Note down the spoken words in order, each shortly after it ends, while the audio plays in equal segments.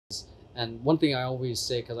And one thing I always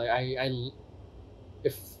say, because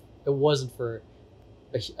if it wasn't for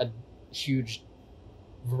a huge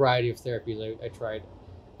variety of therapies I tried,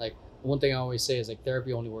 like one thing I always say is like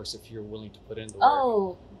therapy only works if you're willing to put in the work.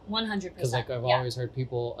 Oh, 100%. Because like I've always heard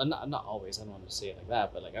people, and not always, I don't want to say it like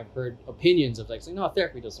that, but like I've heard opinions of like saying, no,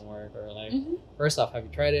 therapy doesn't work, or like first off, have you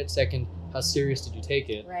tried it? Second, how serious did you take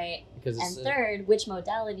it? Right. Because and third, which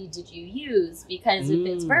modality did you use? Because if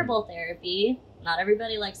it's verbal therapy, not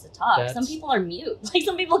everybody likes to talk. Some people are mute. Like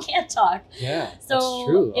some people can't talk. Yeah. So that's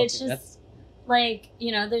true. it's just like,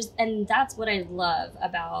 you know, and that's what I love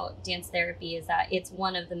about dance therapy is that it's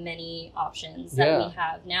one of the many options that we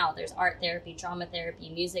have now. There's art therapy, drama therapy,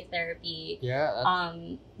 music therapy. Yeah.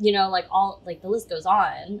 You know, like the list goes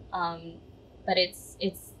on. But it's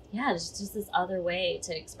just this other way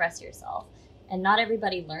to express yourself. And not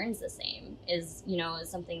everybody learns the same is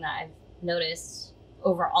something that I've noticed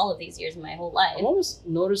over all of these years in my whole life. I'm almost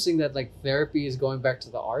noticing that like therapy is going back to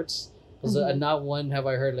the arts. Because not one have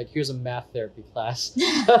I heard like, here's a math therapy class.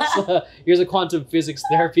 Here's a quantum physics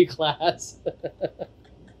therapy class.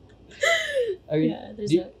 I mean,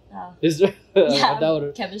 is there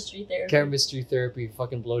chemistry therapy? Chemistry therapy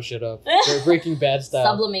fucking blow shit up. Breaking Bad style.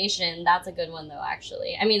 Sublimation, that's a good one though.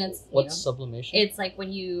 Actually, I mean, it's what's sublimation? It's like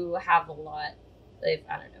when you have a lot,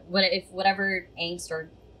 if whatever angst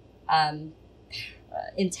or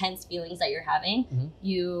intense feelings that you're having,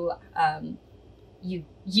 you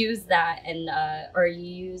use that and or you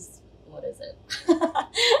use, what is it?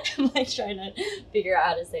 I'm like trying to figure out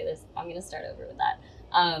how to say this. I'm gonna start over with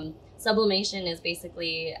that. Sublimation is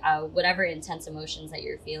basically whatever intense emotions that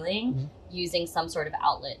you're feeling, using some sort of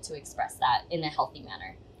outlet to express that in a healthy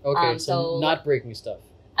manner. Okay, so not breaking stuff.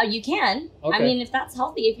 You can. Okay. I mean, if that's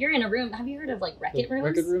healthy, if you're in a room, have you heard of like Wreck-It rooms?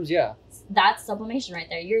 Wreck-It rooms, yeah. That's sublimation right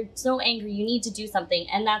there. You're so angry, you need to do something,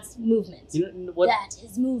 and that's movement. You know what? That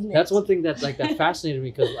is movement. That's one thing that fascinated me,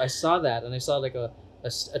 because I saw that and I saw like a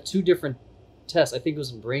two different tests. I think it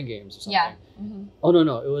was in Brain Games or something. Yeah. Oh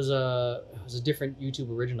no, it was a different YouTube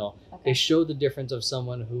original. Okay. They showed the difference of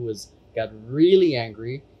someone who got really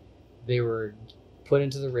angry. They were put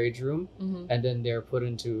into the rage room, and then they were put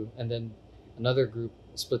into, and then another group,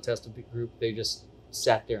 split test group, they just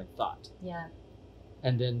sat there and thought. Yeah.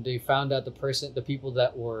 And then they found out the people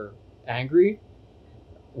that were angry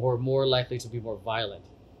were more likely to be more violent.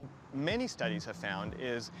 Many studies have found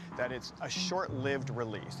is that it's a short-lived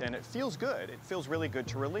release, and it feels good. It feels really good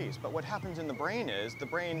to release. But what happens in the brain is the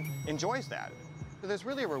brain enjoys that. So there's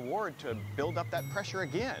really a reward to build up that pressure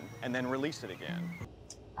again and then release it again.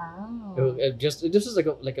 Oh. This is like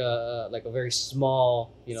a very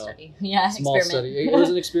small, study. Yeah, small study. It was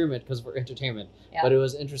an experiment because for entertainment, but it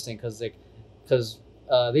was interesting because they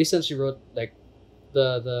essentially wrote like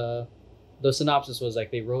the synopsis was like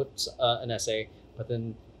they wrote an essay, but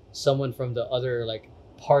then someone from the other like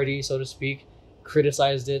party, so to speak,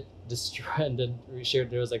 criticized it, and then shared.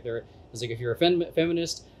 There was like if you're a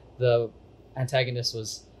feminist, the antagonist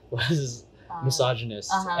was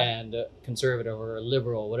misogynist and conservative or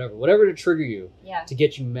liberal, whatever to trigger you, to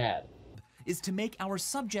get you mad, is to make our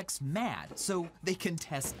subjects mad so they can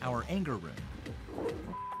test our anger room.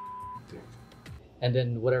 And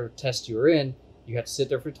then whatever test you were in, you had to sit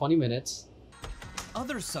there for 20 minutes.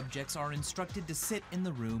 Other subjects are instructed to sit in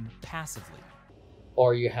the room passively.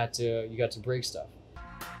 Or you got to break stuff.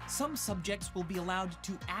 Some subjects will be allowed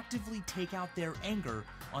to actively take out their anger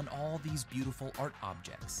on all these beautiful art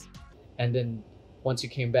objects. And then once you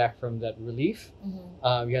came back from that relief,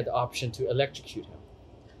 you had the option to electrocute him.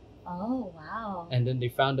 Oh, wow. And then they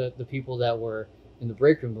found that the people that were in the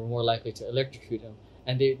break room were more likely to electrocute him.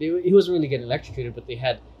 And he wasn't really getting electrocuted, but they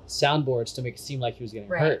had soundboards to make it seem like he was getting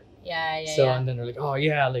hurt. Yeah. So, and then they're like, oh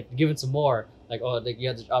yeah, like give it some more. Like, oh, like you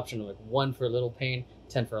had the option of like 1 for a little pain,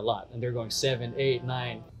 10 for a lot. And they're going 7, 8,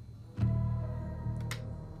 9.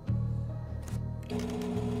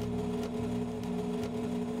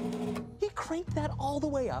 He cranked that all the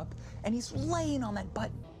way up, and he's laying on that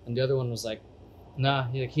button. And the other one was like, nah,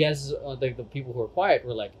 he has like the people who are quiet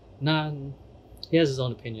were like, nah, he has his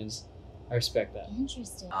own opinions. I respect that.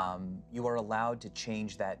 Interesting. You are allowed to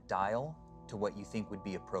change that dial to what you think would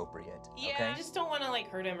be appropriate. Yeah, okay? I just don't want to like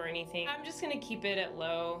hurt him or anything. I'm just gonna keep it at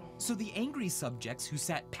low. So the angry subjects who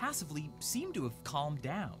sat passively seem to have calmed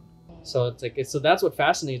down. So it's like, so that's what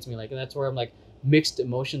fascinates me. Like, and that's where I'm like mixed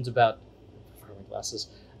emotions about. For my glasses,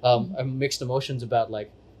 I'm mixed emotions about like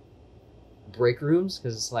break rooms,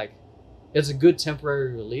 because it's like it's a good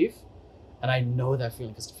temporary relief, and I know that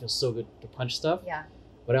feeling because it feels so good to punch stuff. Yeah.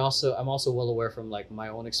 But I'm also well aware from like my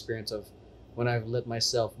own experience of when I've let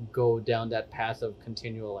myself go down that path of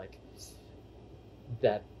continual, like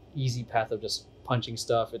that easy path of just punching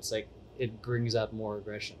stuff. It's like it brings out more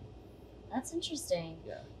aggression. That's interesting.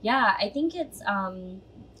 Yeah. Yeah, I think it's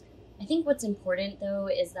I think what's important though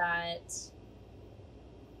is that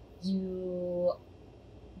you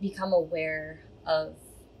become aware of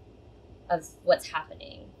what's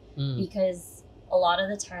happening. Because a lot of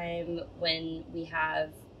the time when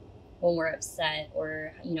we're upset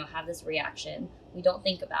or have this reaction, we don't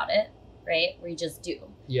think about it, right? We just do.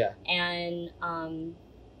 Yeah. And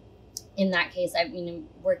in that case, I mean,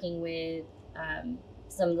 working with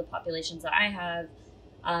some of the populations that I have,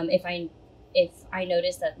 if I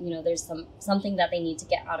notice that there's something that they need to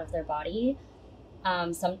get out of their body,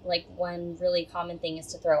 one really common thing is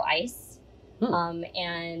to throw ice.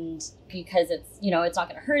 And because it's it's not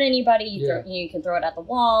going to hurt anybody, you can throw it at the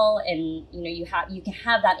wall, and you can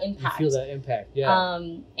have that impact. You feel that impact, yeah.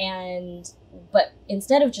 But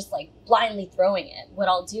instead of just like blindly throwing it, what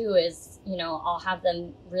I'll do is I'll have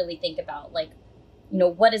them really think about like,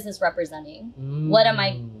 what is this representing? What am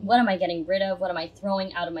I getting rid of? What am I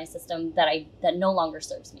throwing out of my system that no longer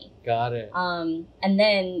serves me? Got it. And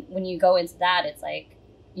then when you go into that, it's like,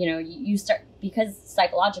 you start, because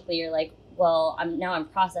psychologically you're like, well, I'm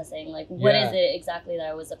processing, like, what is it exactly that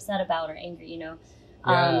I was upset about or angry,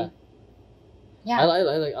 Yeah. Yeah. I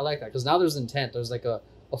like that, because now there's intent. There's like a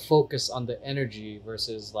focus on the energy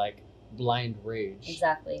versus like blind rage.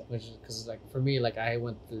 Exactly. Which is because like for me, like I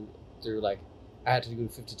went through like I had to do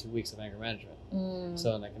 52 weeks of anger management.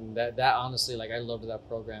 So like, and that honestly, like I loved that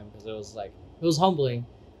program because it was humbling,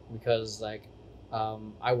 because like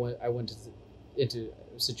I went into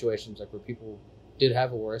situations like where people did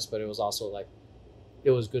have it worse, but it was also like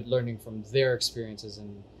it was good learning from their experiences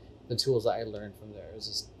and the tools that I learned from there. It was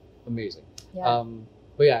just amazing. Yeah.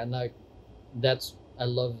 But yeah, and like I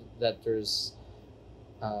love that there's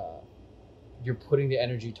you're putting the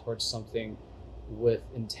energy towards something with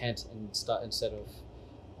intent instead of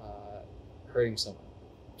hurting someone.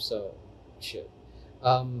 So shit.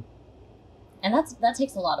 And that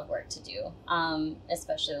takes a lot of work to do,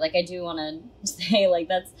 especially like I do want to say like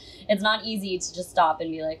it's not easy to just stop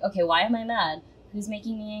and be like, okay, why am I mad? Who's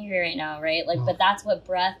making me angry right now, right? Like, but that's what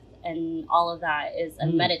breath and all of that is,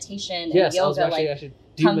 and meditation and yoga.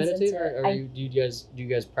 Do you meditate, or do you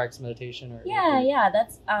guys practice meditation? Or yeah,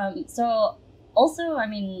 that's so. Also, I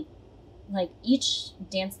mean, like each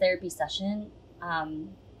dance therapy session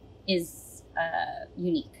is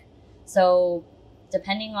unique, so.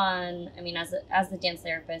 Depending on, I mean, as the dance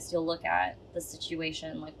therapist, you'll look at the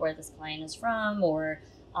situation, like where this client is from, or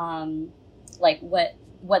like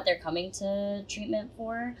what they're coming to treatment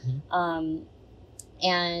for,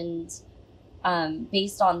 and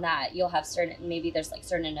based on that, you'll have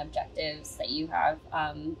certain objectives that you have,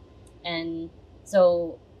 and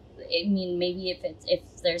so I mean, maybe if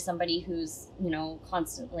there's somebody who's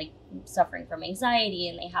constantly suffering from anxiety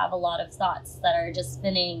and they have a lot of thoughts that are just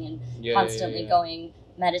spinning and constantly going,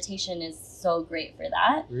 meditation is so great for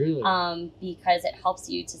that. Really? Because it helps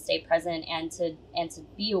you to stay present and to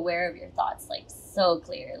be aware of your thoughts like so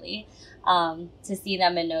clearly, to see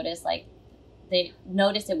them and notice, like they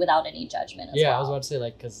notice it without any judgment as well. I was about to say,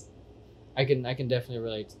 like, because I can definitely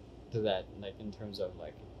relate to that, like in terms of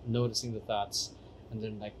like noticing the thoughts and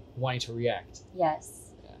then like wanting to react.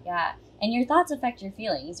 Yes. Yeah. And your thoughts affect your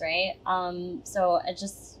feelings, right? So it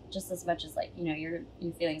just as much as like, your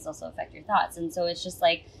feelings also affect your thoughts. And so it's just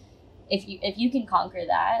like, if you can conquer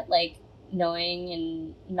that, like knowing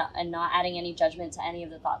and not adding any judgment to any of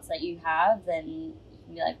the thoughts that you have, then you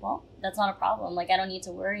can be like, well, that's not a problem. Like I don't need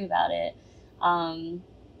to worry about it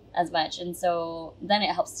as much. And so then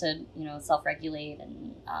it helps to, self-regulate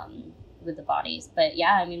and with the bodies. But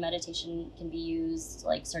yeah, I mean, meditation can be used,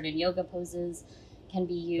 like certain yoga poses can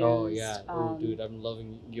be used. Oh yeah. Dude, I'm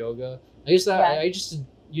loving yoga. I used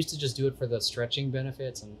to just do it for the stretching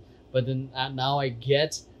benefits, but then now I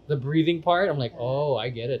get the breathing part. I'm like, oh, I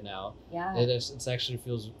get it now. Yeah. It actually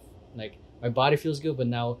feels like my body feels good, but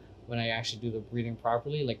now when I actually do the breathing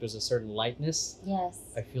properly, like there's a certain lightness. Yes.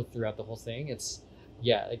 I feel throughout the whole thing. It's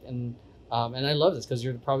and I love this because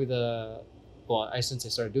you're probably since I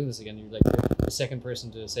started doing this again, you're like the second person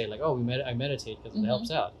to say like, oh, I meditate because it helps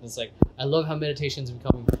out. It's like I love how meditation is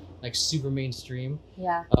becoming like super mainstream.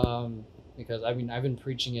 Yeah. Because I mean I've been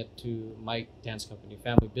preaching it to my dance company,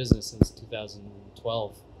 family business, since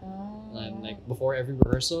 2012, and like before every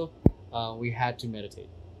rehearsal, we had to meditate.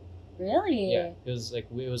 Really? Yeah.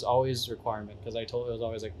 It was always a requirement because it was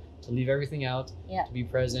always like to leave everything out, to be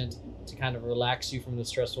present, to kind of relax you from the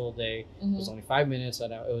stressful day. It was only 5 minutes,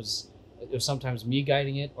 and it was sometimes me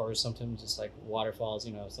guiding it, or sometimes just like waterfalls,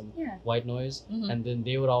 some white noise. And then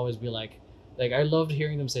they would always be like, like I loved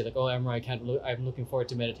hearing them say like, "Oh, Emeroy, I'm looking forward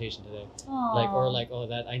to meditation today." Aww. Like, or like, "Oh,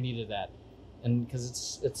 that I needed that," and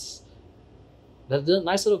because it's that's a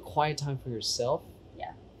nice little quiet time for yourself.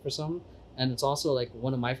 Yeah. For some, and it's also like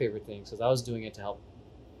one of my favorite things because I was doing it to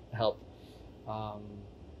help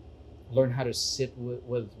learn how to sit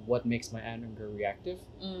with what makes my anger reactive.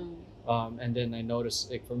 And then I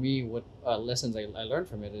noticed, like for me, what lessons I learned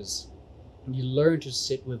from it is you learn to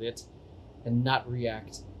sit with it and not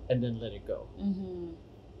react and then let it go.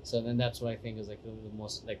 So then that's what I think is like the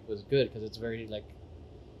most like was good because it's very like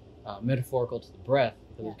metaphorical to the breath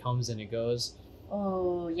because it comes and it goes.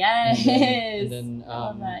 Oh yes. And then I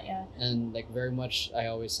love that, yeah. And like very much I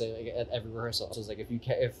always say like at every rehearsal, so it's like if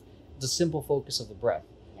it's a simple focus of the breath.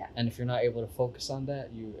 Yeah. And if you're not able to focus on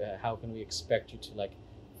that, you how can we expect you to like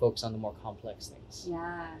focus on the more complex things?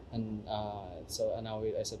 Yeah. And so and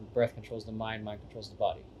I said breath controls the mind controls the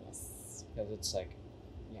body. Yes. Because it's like,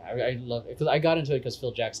 yeah, I love it because I got into it because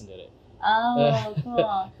Phil Jackson did it. Oh,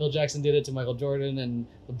 cool. Phil Jackson did it to Michael Jordan and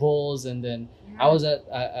the Bulls, and then I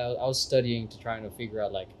was studying to try to figure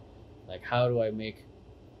out like how do I make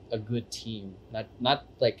a good team, not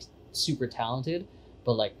like super talented,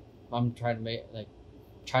 but like I'm trying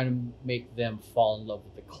to make them fall in love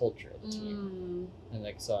with the culture of the team. And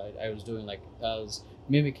like so I was doing like I was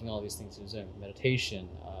mimicking all these things. I was doing meditation,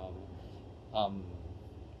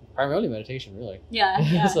 primarily meditation, really.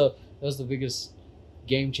 Yeah. So that was the biggest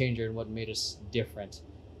game changer and what made us different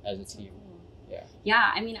as a team. Yeah.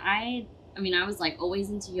 Yeah. I mean, I was like always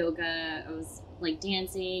into yoga. I was like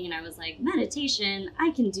dancing, and I was like meditation.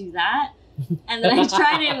 I can do that. And then I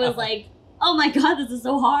tried it and was like, oh my God, this is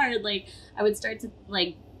so hard. Like I would start to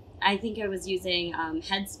like, I think I was using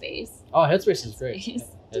Headspace. Oh, Headspace is great.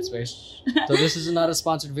 Headspace. So this is not a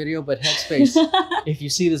sponsored video, but Headspace, if you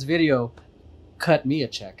see this video, cut me a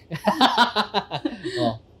check.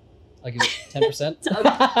 Well, I'll give you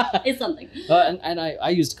 10%. It's something. And I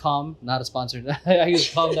used Calm, not a sponsored. I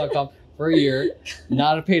used Calm.com for a year.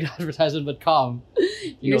 Not a paid advertisement, but Calm.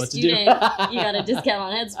 You know what to do. You got a discount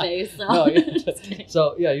on Headspace. So. No, yeah.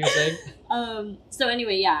 So yeah, you were saying. So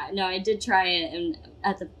anyway, yeah, no, I did try it, and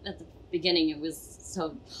at the beginning, it was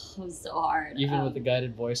so hard. Even with the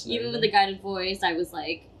guided voice. With the guided voice, I was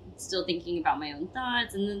like still thinking about my own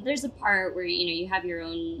thoughts, and then there's a part where you have your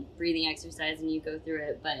own breathing exercise and you go through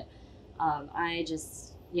it, but I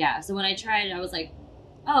just So when I tried it, I was like,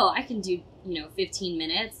 oh, I can do 15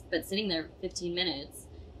 minutes, but sitting there 15 minutes.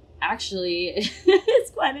 Actually,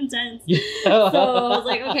 it's quite intense. So I was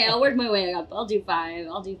like, okay, I'll work my way up. I'll do 5,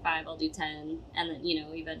 I'll do 10, and then,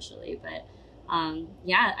 eventually. But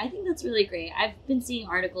I think that's really great. I've been seeing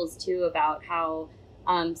articles too about how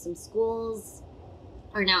some schools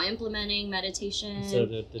are now implementing meditation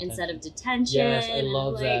instead of detention. Yes, I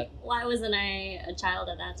love that. Why wasn't I a child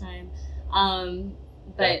at that time?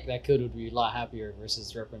 But that kid would be a lot happier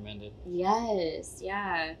versus reprimanded. Yes,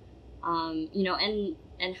 yeah.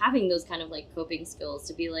 And having those kind of like coping skills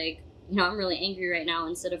to be like, I'm really angry right now,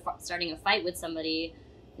 instead of starting a fight with somebody,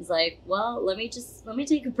 is like, well, let me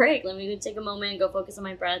take a break. Let me take a moment, go focus on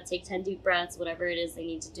my breath, take 10 deep breaths, whatever it is they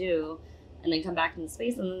need to do, and then come back into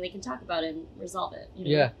space, and then they can talk about it and resolve it.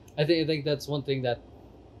 Yeah, I think that's one thing that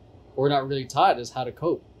we're not really taught is how to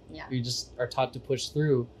cope. Yeah. We just are taught to push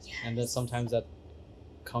through, and that sometimes that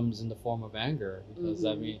comes in the form of anger, because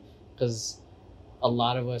because a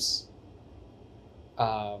lot of us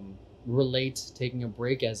relate taking a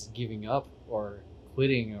break as giving up or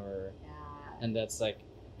quitting, or and that's like,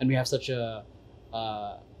 and we have such an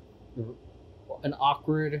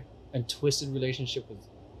awkward and twisted relationship with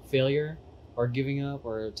failure or giving up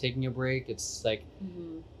or taking a break. It's like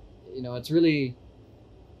it's really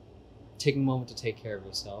taking a moment to take care of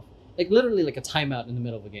yourself, like literally like a timeout in the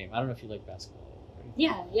middle of a game. I don't know if you like basketball.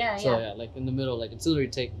 So like in the middle, like it's literally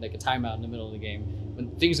take like a timeout in the middle of the game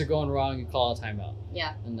when things are going wrong. You call a timeout.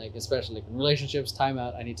 Yeah. And like especially like in relationships,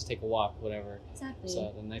 timeout. I need to take a walk, whatever. Exactly.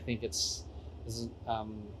 So then I think it's this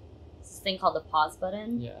thing called the pause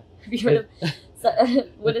button. Yeah. Have you heard of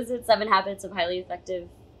what is it? 7 Habits of Highly Effective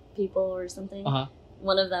People or something.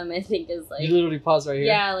 One of them I think is like you literally pause right here.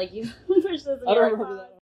 Yeah, like you push this. I don't remember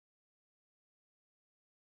that.